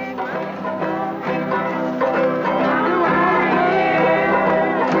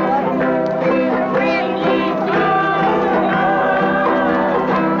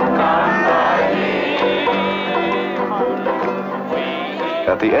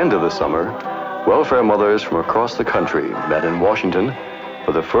 At the end of the summer, welfare mothers from across the country met in Washington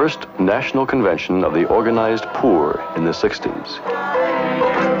for the first national convention of the organized poor in the 60s.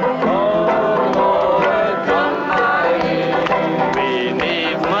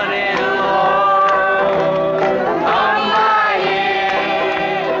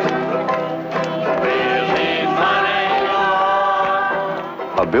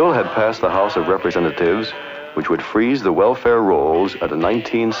 A bill had passed the House of Representatives which would freeze the welfare rolls at a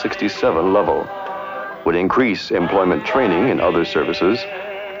 1967 level, would increase employment training in other services,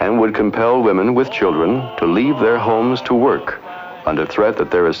 and would compel women with children to leave their homes to work under threat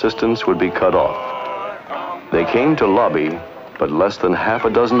that their assistance would be cut off. They came to lobby, but less than half a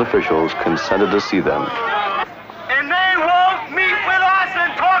dozen officials consented to see them. And they won't meet with us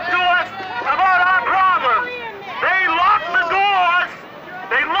and talk to us about our problems. They locked the doors.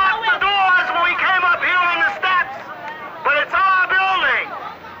 They locked the doors when we came up here on the steps. But it's our building.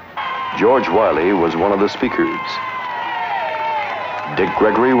 George Wiley was one of the speakers. Dick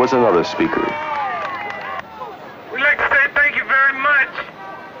Gregory was another speaker. We'd like to say thank you very much,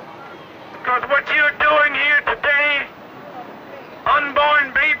 because what you're doing here today,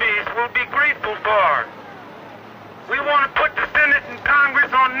 unborn babies will be grateful for. We want to put the Senate and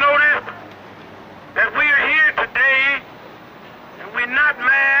Congress on notice that we are here today, and we're not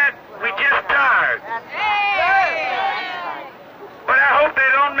mad, we're just tired. But I hope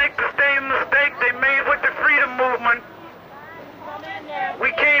they don't make the same mistake they made with the freedom movement.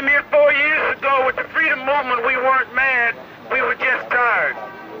 We came here 4 years ago with the freedom movement. We weren't mad, we were just tired.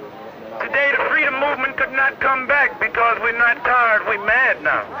 Today the freedom movement could not come back because we're not tired, we're mad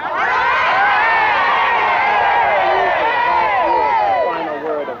now.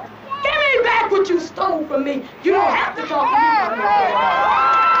 Give me back what you stole from me. You don't have to talk to me about that.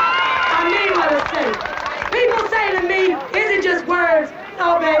 I mean what I say. People say to me, is it just words?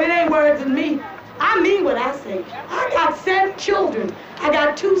 No, baby, it ain't words in me. I mean what I say. I got 7 children. I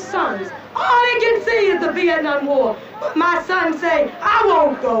got 2 sons. All they can see is the Vietnam War. But my son say, I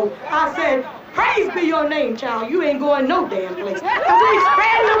won't go. I said, praise be your name, child. You ain't going no damn place. And we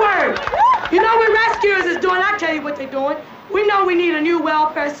spreading the word. You know what rescuers is doing? I tell you what they're doing. We know we need a new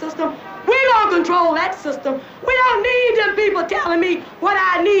welfare system. We gonna control that system. We don't need them people telling me what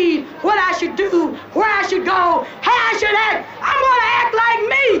I need, what I should do, where I should go, how I should act. I'm gonna act like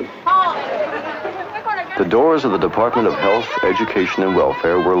me. The doors of the Department of Health, Education, and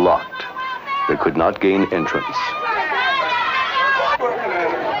Welfare were locked. They could not gain entrance.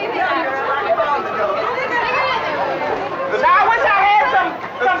 I wish I had some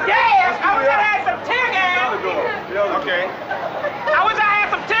gas. I wish I had some tear gas. Okay.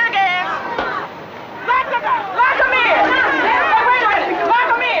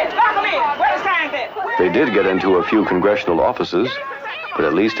 They did get into a few congressional offices, but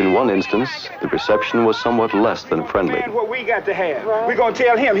at least in one instance, the reception was somewhat less than friendly. What we got to have. We're going to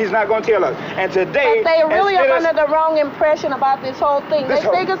tell him, he's not going to tell us. And today... But they really are under the wrong impression about this whole thing. They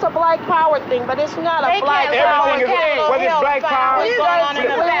think it's a black power thing, but it's not a black power thing. Whether it's black power... We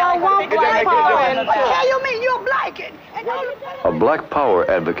don't want black power. What the hell you mean? You're black. A black power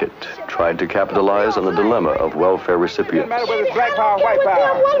advocate tried to capitalize on the dilemma of welfare recipients. It doesn't matter whether it's black power or white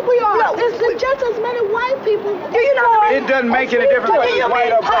power. What we are. It's just as many white people. You know, it doesn't make any difference whether it's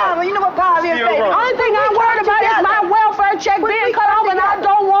white or black. You know what power is? The only thing I'm worried about is my welfare check being cut off, and I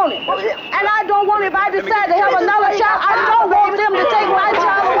don't want it. And I don't want it. If I decide to have another child, I don't want them to take my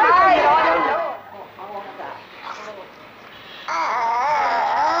child away.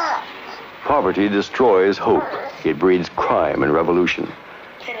 Poverty destroys hope. It breeds crime and revolution.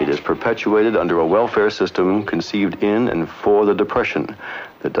 It is perpetuated under a welfare system conceived in and for the Depression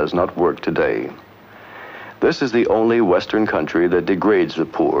that does not work today. This is the only Western country that degrades the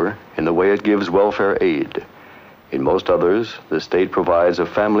poor in the way it gives welfare aid. In most others, the state provides a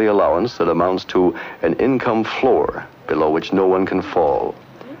family allowance that amounts to an income floor below which no one can fall.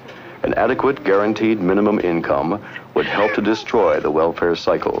 An adequate guaranteed minimum income would help to destroy the welfare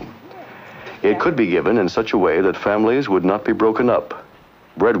cycle. It could be given in such a way that families would not be broken up.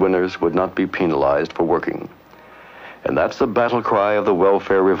 Breadwinners would not be penalized for working. And that's the battle cry of the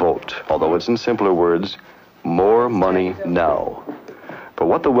welfare revolt, although it's in simpler words, more money now. For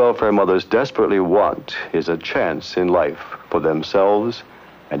what the welfare mothers desperately want is a chance in life for themselves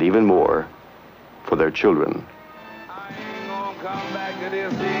and even more for their children.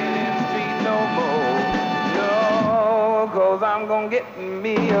 Cause I'm gonna get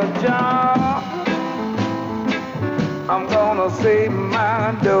me a job. I'm gonna save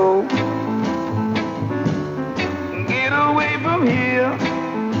my dough. Get away from here.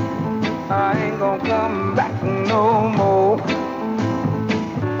 I ain't gonna come back no more.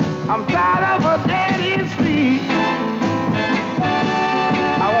 I'm tired of a dead-end street.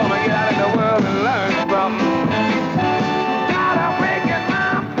 I wanna get out of the world and learn from.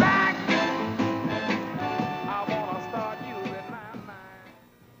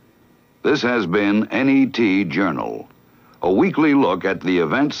 This has been NET Journal, a weekly look at the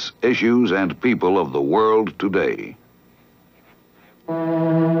events, issues, and people of the world today.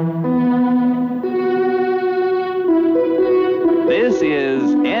 This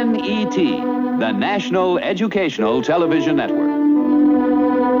is NET, the National Educational Television Network.